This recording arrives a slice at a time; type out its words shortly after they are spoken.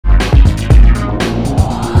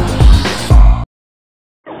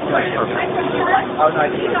How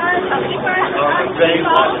nice. Congratulations.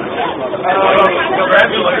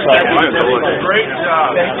 Great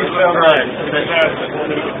job. Thank you so much. Fantastic.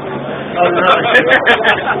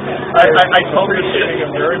 I told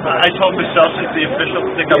Michelle she's the official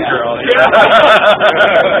stick-up girl. I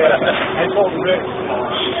told Rick.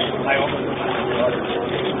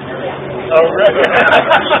 Oh, right.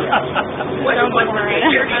 What else like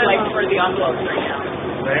for the envelopes right now?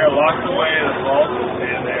 They are locked away in a vault,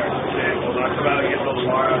 and they are. We'll knock them out and get those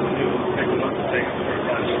tomorrow and pick them up and take them for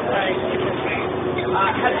lunch. Right.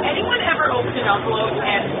 Has anyone ever opened an envelope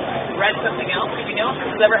and read something else? Do you know if this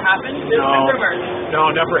has ever happened? No,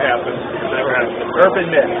 never happened. Never happened. Urban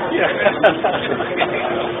myth. Yeah.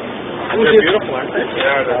 They're beautiful, aren't they?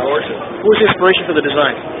 Yeah, they're gorgeous. What was the inspiration for the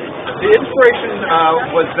design? The inspiration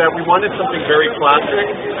was that we wanted something very classic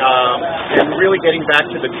and really getting back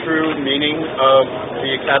to the true meaning of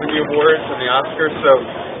the Academy Awards and the Oscars. So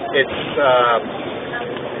it's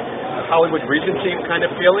Hollywood Regency kind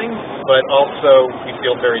of feeling, but also we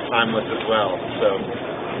feel very timeless as well. So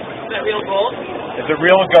is that real gold? It's a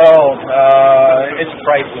real gold. It's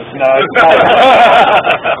priceless. No, it's not.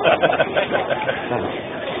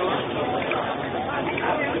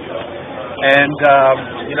 And,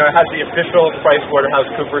 it has the official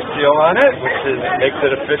PricewaterhouseCoopers seal on it, which makes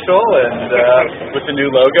it official, and with the new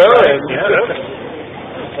logo. And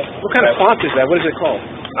What kind of font is that? What is it called?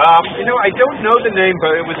 I don't know the name,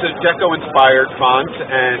 but it was a Deco-inspired font,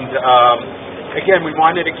 and again, we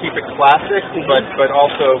wanted to keep it classic, but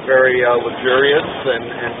also very luxurious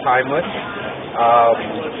and timeless.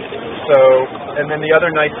 And then the other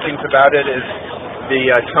nice things about it is the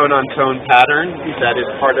tone-on-tone pattern that is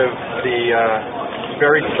part of the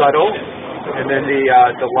very subtle, and then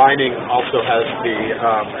the lining also has the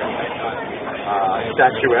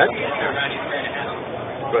statuette.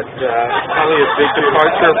 But probably a big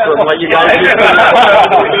departure from what you guys do.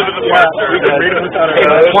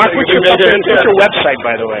 Mark, what's your website,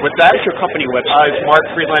 by the way? What's that? What's your company website? It's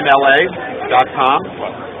markfreelandla.com.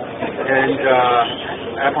 And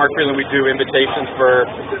at Mark Freeland, we do invitations for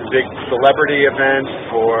big celebrity events,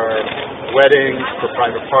 for weddings, for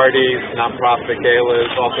private parties, nonprofit galas,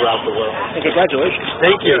 all throughout the world. Well, congratulations.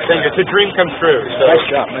 Thank you. It's a dream come true. So Nice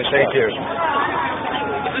job. Thank you. Is this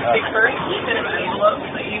the first set of envelopes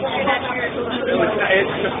that you've seen at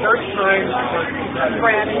It's the first time.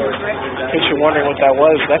 Brad and Rick? In case you're wondering what that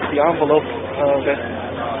was, that's the envelope that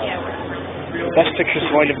the Best Picture is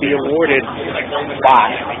going to be awarded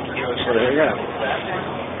by. So there you go.